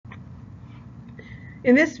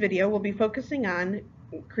In this video, we'll be focusing on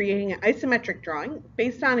creating an isometric drawing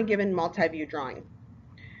based on a given multi-view drawing.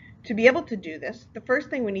 To be able to do this, the first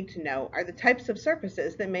thing we need to know are the types of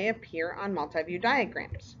surfaces that may appear on multi-view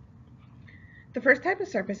diagrams. The first type of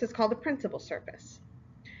surface is called a principal surface.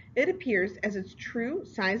 It appears as its true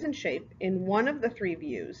size and shape in one of the three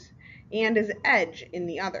views and as edge in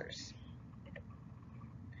the others.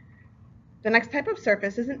 The next type of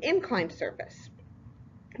surface is an inclined surface.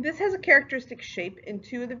 This has a characteristic shape in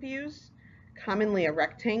two of the views, commonly a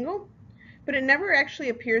rectangle, but it never actually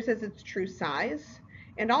appears as its true size,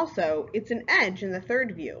 and also it's an edge in the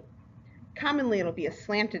third view. Commonly it'll be a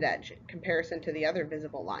slanted edge in comparison to the other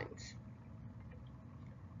visible lines.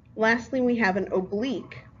 Lastly, we have an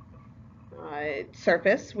oblique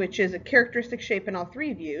surface, which is a characteristic shape in all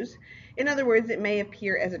three views. In other words, it may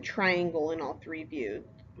appear as a triangle in all three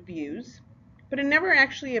views, but it never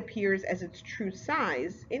actually appears as its true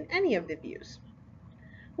size in any of the views.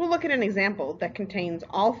 We'll look at an example that contains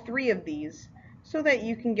all three of these so that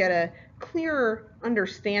you can get a clearer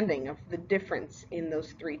understanding of the difference in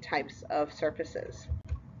those three types of surfaces.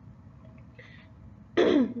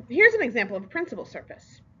 Here's an example of a principal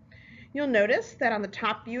surface. You'll notice that on the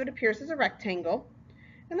top view it appears as a rectangle,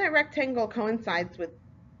 and that rectangle coincides with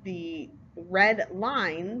the red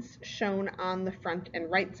lines shown on the front and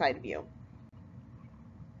right side view.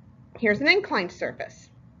 Here's an inclined surface.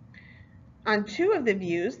 On two of the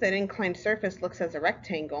views, that inclined surface looks as a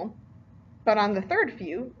rectangle, but on the third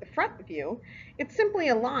view, the front view, it's simply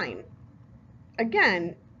a line.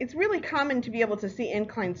 Again, it's really common to be able to see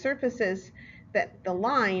inclined surfaces that the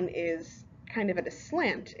line is kind of at a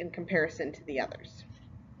slant in comparison to the others.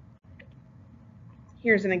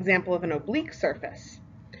 Here's an example of an oblique surface.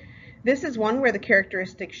 This is one where the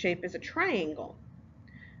characteristic shape is a triangle,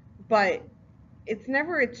 but it's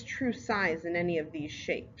never its true size in any of these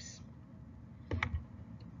shapes.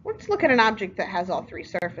 Let's look at an object that has all three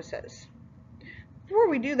surfaces. Before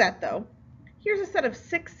we do that though, here's a set of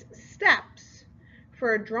 6 steps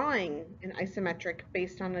for drawing an isometric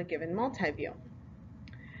based on a given multi-view.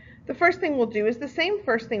 The first thing we'll do is the same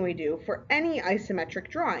first thing we do for any isometric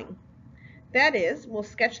drawing. That is, we'll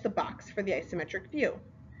sketch the box for the isometric view,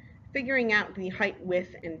 figuring out the height,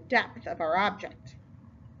 width, and depth of our object.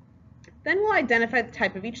 Then we'll identify the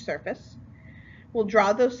type of each surface. We'll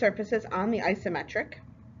draw those surfaces on the isometric.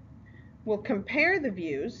 We'll compare the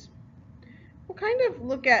views. We'll kind of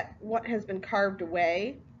look at what has been carved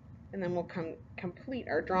away, and then we'll complete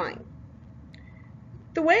our drawing.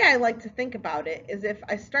 The way I like to think about it is if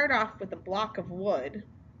I start off with a block of wood,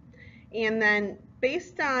 and then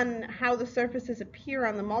based on how the surfaces appear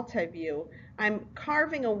on the multi-view, I'm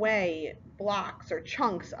carving away blocks or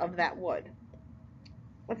chunks of that wood.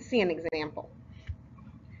 Let's see an example.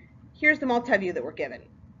 Here's the multi-view that we're given.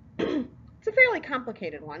 It's a fairly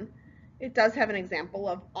complicated one. It does have an example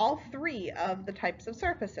of all three of the types of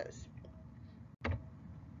surfaces.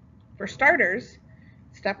 For starters,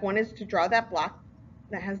 step 1 is to draw that block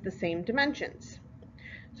that has the same dimensions.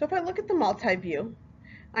 So if I look at the multi-view,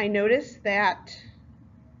 I notice that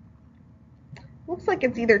it looks like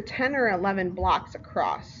it's either 10 or 11 blocks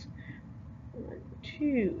across. 1,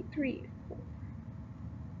 2, 3, 4.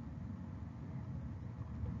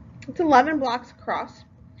 It's 11 blocks across.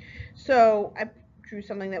 So I drew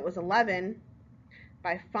something that was 11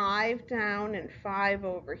 by 5 down and 5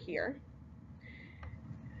 over here.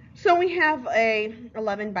 So we have a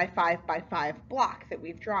 11 by 5 by 5 block that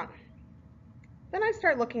we've drawn. Then I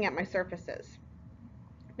start looking at my surfaces.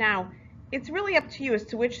 Now, it's really up to you as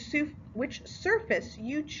to which surface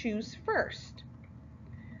you choose first.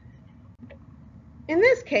 In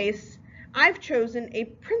this case, I've chosen a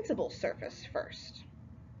principal surface first.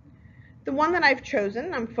 The one that I've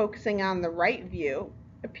chosen, I'm focusing on the right view,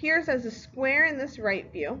 appears as a square in this right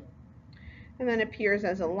view, and then appears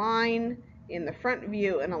as a line in the front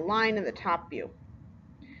view and a line in the top view.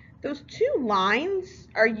 Those two lines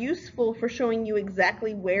are useful for showing you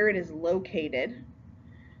exactly where it is located,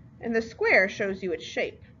 and the square shows you its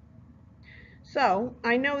shape. So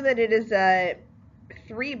I know that it is a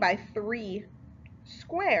 3 by 3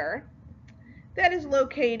 square that is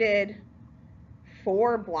located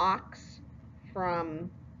 4 blocks from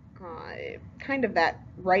kind of that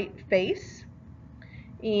right face,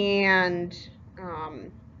 and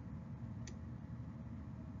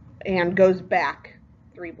goes back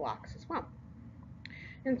 3 blocks as well.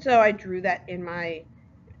 And so I drew that in my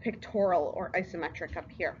pictorial or isometric up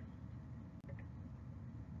here.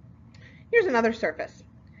 Here's another surface.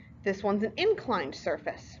 This one's an inclined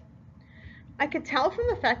surface. I could tell from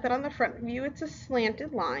the fact that on the front view it's a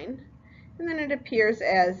slanted line, and then it appears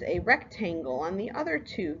as a rectangle on the other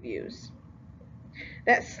two views.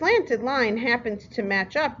 That slanted line happens to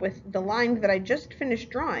match up with the line that I just finished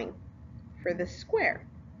drawing for this square.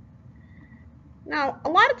 Now, a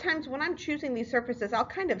lot of times when I'm choosing these surfaces, I'll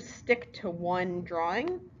kind of stick to one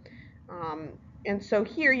drawing. And so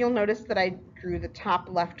here you'll notice that I drew the top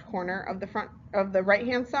left corner of the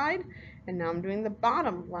right-hand side, and now I'm doing the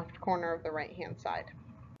bottom left corner of the right-hand side.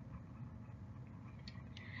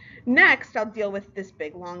 Next, I'll deal with this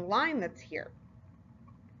big long line that's here.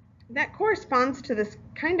 That corresponds to this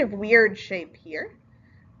kind of weird shape here.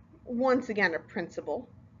 Once again, a principal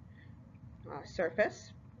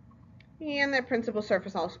surface. And that principal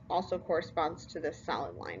surface also corresponds to this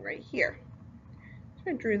solid line right here.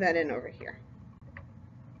 So I drew that in over here.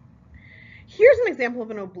 Here's an example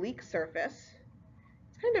of an oblique surface.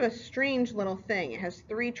 It's kind of a strange little thing. It has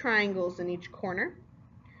 3 triangles in each corner.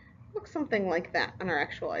 Looks something like that on our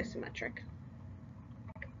actual isometric.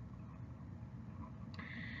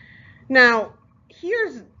 Now,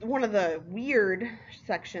 here's one of the weird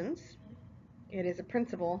sections. It is a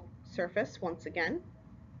principal surface once again.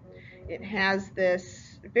 It has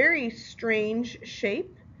this very strange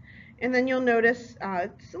shape, and then you'll notice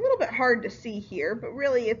it's a little bit hard to see here, but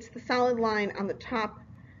really it's the solid line on the top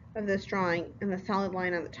of this drawing and the solid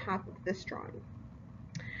line on the top of this drawing.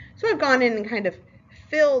 So I've gone in and kind of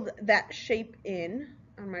filled that shape in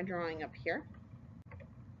on my drawing up here.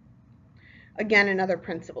 Again, another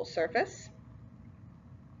principal surface.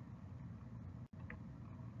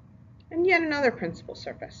 And yet another principal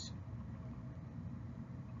surface.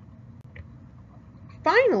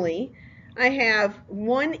 Finally, I have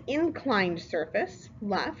one inclined surface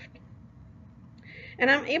left, and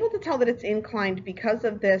I'm able to tell that it's inclined because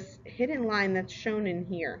of this hidden line that's shown in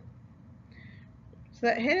here. So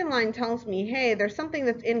that hidden line tells me, hey, there's something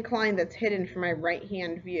that's inclined that's hidden from my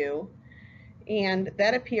right-hand view, and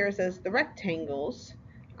that appears as the rectangles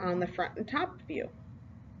on the front and top view.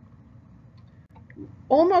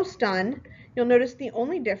 Almost done. You'll notice the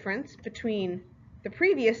only difference between the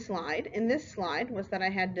previous slide and this slide was that I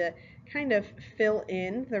had to kind of fill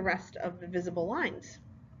in the rest of the visible lines.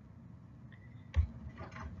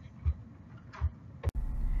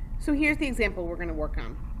 So here's the example we're going to work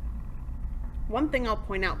on. One thing I'll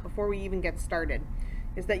point out before we even get started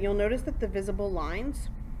is that you'll notice that the visible lines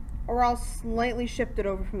are all slightly shifted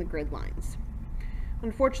over from the grid lines.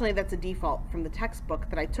 Unfortunately, that's a default from the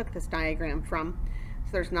textbook that I took this diagram from,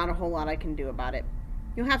 so there's not a whole lot I can do about it.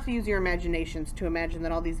 You'll have to use your imaginations to imagine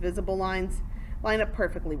that all these visible lines line up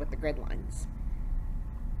perfectly with the grid lines.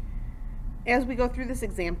 As we go through this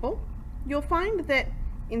example, you'll find that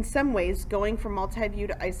in some ways going from multi-view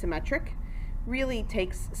to isometric really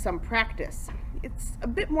takes some practice. It's a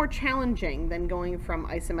bit more challenging than going from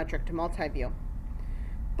isometric to multi-view.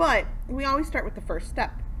 But we always start with the first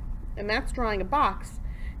step, and that's drawing a box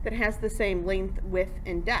that has the same length, width,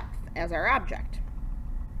 and depth as our object.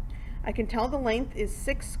 I can tell the length is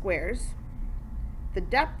 6 squares, the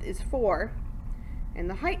depth is 4, and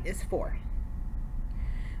the height is 4.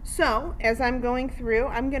 So, as I'm going through,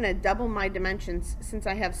 I'm going to double my dimensions since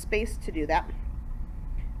I have space to do that,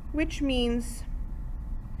 which means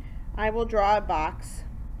I will draw a box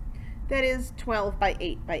that is 12 by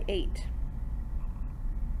 8 by 8.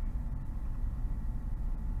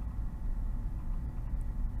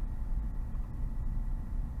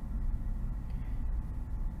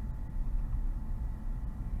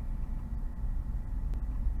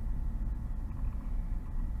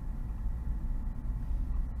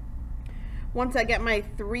 Once I get my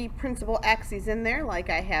 3 principal axes in there, like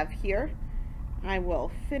I have here, I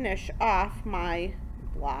will finish off my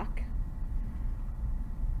block,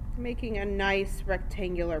 making a nice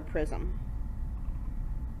rectangular prism.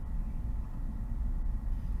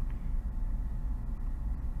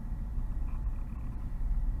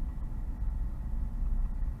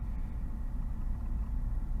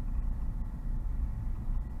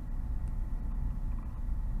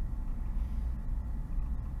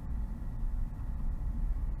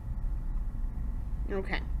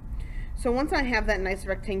 Okay, so once I have that nice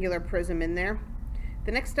rectangular prism in there,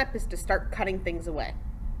 the next step is to start cutting things away.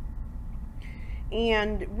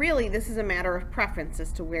 And really, this is a matter of preference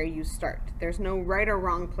as to where you start. There's no right or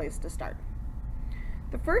wrong place to start.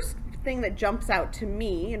 The first thing that jumps out to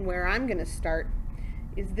me and where I'm going to start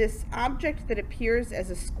is this object that appears as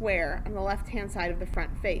a square on the left-hand side of the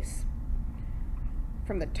front face.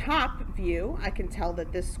 From the top view, I can tell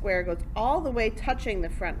that this square goes all the way touching the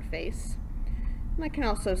front face. And I can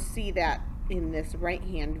also see that in this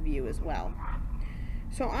right-hand view as well.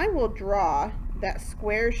 So I will draw that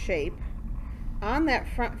square shape on that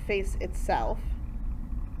front face itself.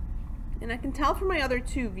 And I can tell from my other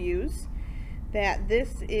 2 views that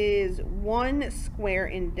this is 1 square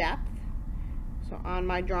in depth. So on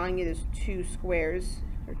my drawing it is 2 squares,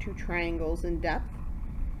 or 2 triangles in depth,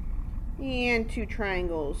 and 2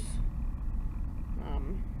 triangles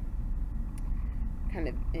kind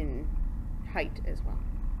of in height as well.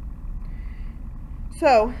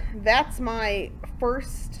 So that's my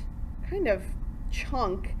first kind of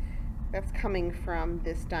chunk that's coming from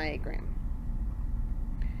this diagram.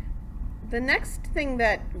 The next thing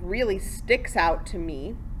that really sticks out to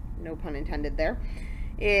me, no pun intended there,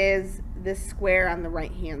 is this square on the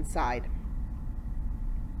right hand side.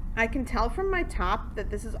 I can tell from my top that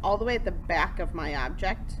this is all the way at the back of my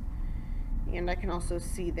object, and I can also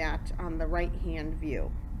see that on the right hand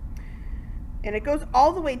view. And it goes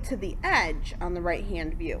all the way to the edge on the right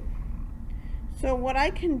hand view. So what I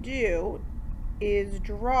can do is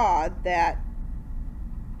draw that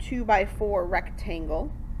 2x4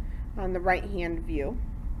 rectangle on the right hand view,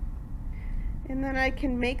 and then I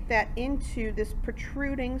can make that into this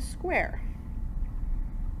protruding square.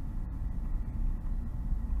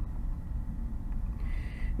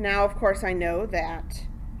 Now of course I know that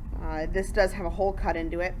this does have a hole cut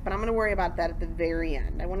into it, but I'm going to worry about that at the very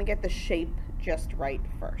end. I want to get the shape just right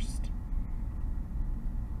first.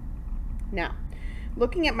 Now,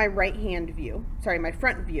 looking at my right hand view, sorry, my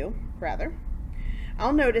front view rather,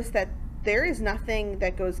 I'll notice that there is nothing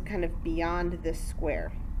that goes kind of beyond this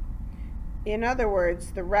square. In other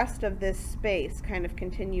words, the rest of this space kind of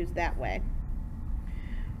continues that way.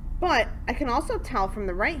 But I can also tell from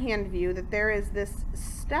the right hand view that there is this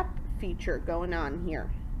step feature going on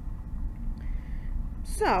here.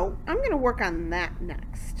 So I'm going to work on that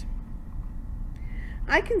next.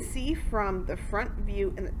 I can see from the front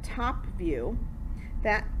view and the top view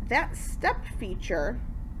that that step feature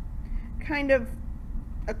kind of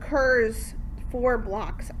occurs 4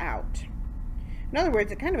 blocks out. In other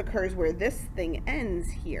words, it kind of occurs where this thing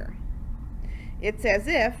ends here. It's as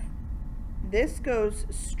if this goes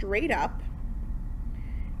straight up,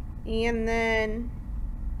 and then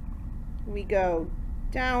we go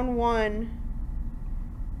down 1,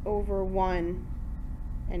 over 1,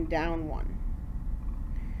 and down 1.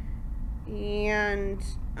 And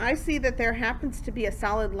I see that there happens to be a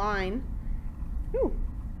solid line. Ooh,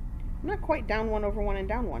 I'm not quite down 1, over 1, and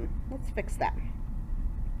down 1. Let's fix that.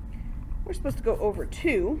 We're supposed to go over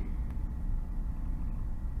 2.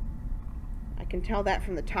 I can tell that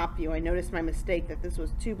from the top view. I noticed my mistake that this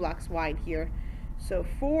was 2 blocks wide here. So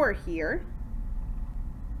 4 here,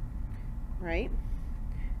 right?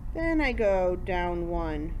 Then I go down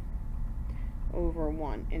 1, over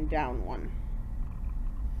 1, and down 1.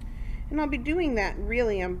 And I'll be doing that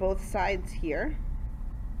really on both sides here.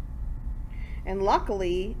 And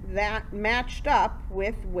luckily that matched up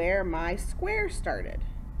with where my square started,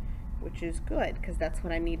 which is good because that's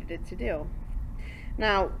what I needed it to do.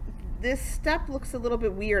 Now this step looks a little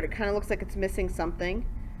bit weird. It kind of looks like it's missing something,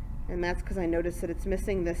 and that's because I noticed that it's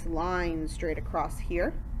missing this line straight across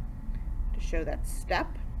here to show that step.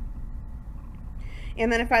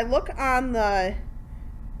 And then if I look on the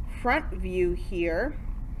front view here,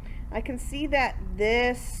 I can see that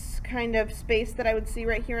this kind of space that I would see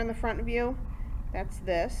right here in the front view, that's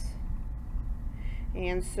this.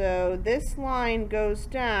 And so this line goes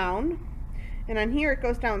down, and on here it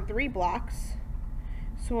goes down 3 blocks.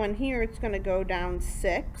 So on here it's going to go down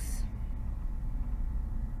 6.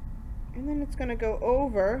 And then it's going to go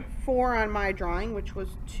over 4 on my drawing, which was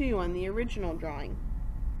 2 on the original drawing.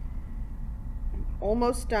 I'm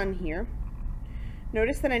almost done here.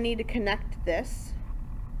 Notice that I need to connect this.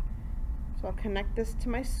 So I'll connect this to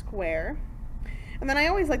my square. And then I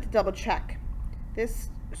always like to double check. This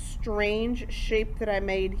strange shape that I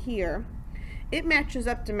made here, it matches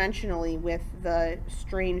up dimensionally with the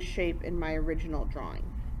strange shape in my original drawing.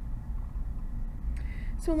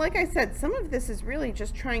 So like I said, some of this is really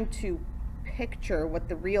just trying to picture what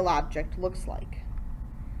the real object looks like.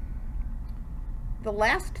 The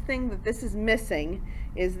last thing that this is missing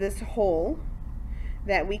is this hole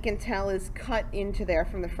that we can tell is cut into there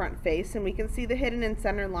from the front face, and we can see the hidden and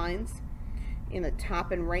center lines in the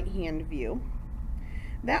top and right hand view.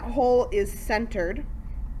 That hole is centered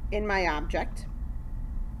in my object.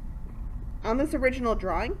 On this original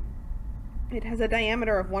drawing, it has a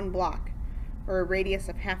diameter of 1 block, or a radius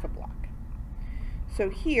of half a block. So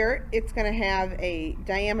here it's going to have a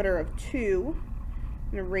diameter of 2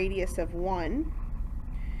 and a radius of 1.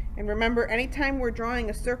 And remember, anytime we're drawing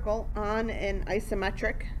a circle on an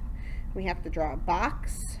isometric, we have to draw a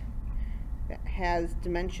box that has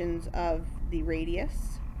dimensions of the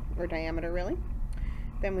radius, or diameter really.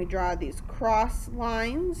 Then we draw these cross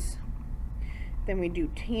lines, Then we do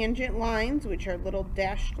tangent lines, which are little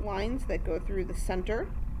dashed lines that go through the center.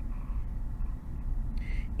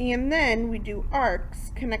 And then we do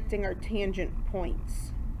arcs connecting our tangent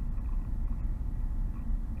points.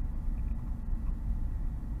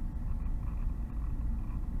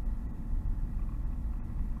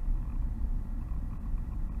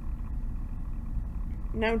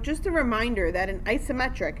 Now, just a reminder that in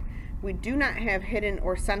isometric, we do not have hidden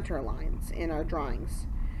or center lines in our drawings.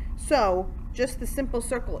 So, just the simple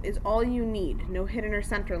circle is all you need. No hidden or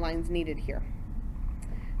center lines needed here.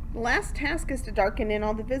 The last task is to darken in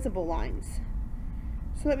all the visible lines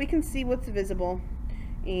so that we can see what's visible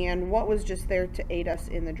and what was just there to aid us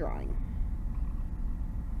in the drawing.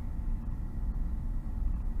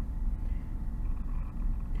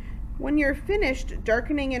 When you're finished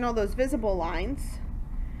darkening in all those visible lines,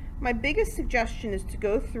 my biggest suggestion is to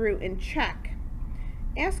go through and check.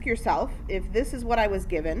 Ask yourself, if this is what I was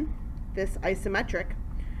given, this isometric,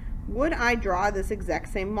 would I draw this exact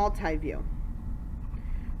same multi-view?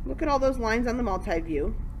 Look at all those lines on the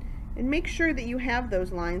multi-view and make sure that you have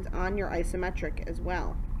those lines on your isometric as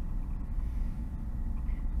well.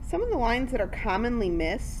 Some of the lines that are commonly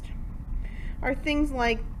missed are things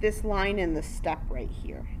like this line in the step right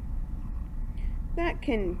here. That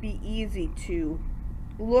can be easy to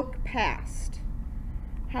look past.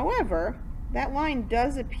 However, that line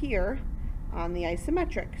does appear on the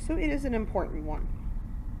isometric, so it is an important one.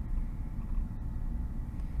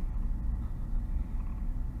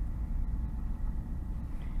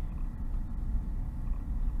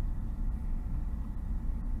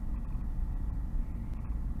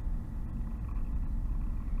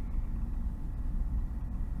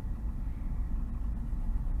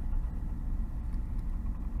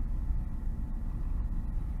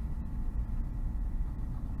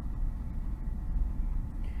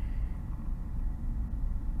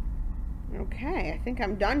 Okay, I think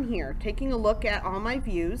I'm done here. Taking a look at all my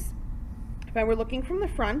views. If I were looking from the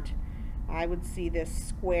front, I would see this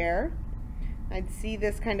square. I'd see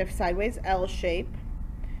this kind of sideways L shape.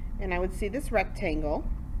 And I would see this rectangle.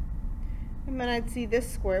 And then I'd see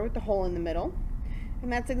this square with the hole in the middle.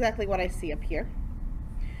 And that's exactly what I see up here.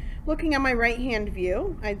 Looking at my right-hand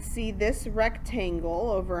view, I'd see this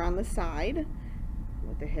rectangle over on the side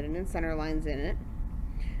with the hidden and center lines in it.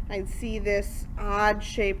 I'd see this odd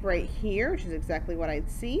shape right here, which is exactly what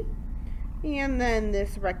I'd see. And then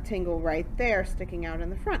this rectangle right there sticking out in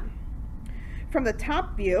the front. From the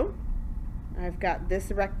top view, I've got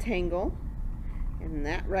this rectangle, and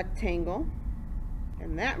that rectangle,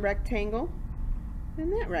 and that rectangle,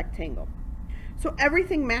 and that rectangle. So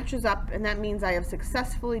everything matches up, and that means I have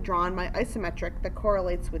successfully drawn my isometric that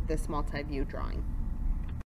correlates with this multi-view drawing.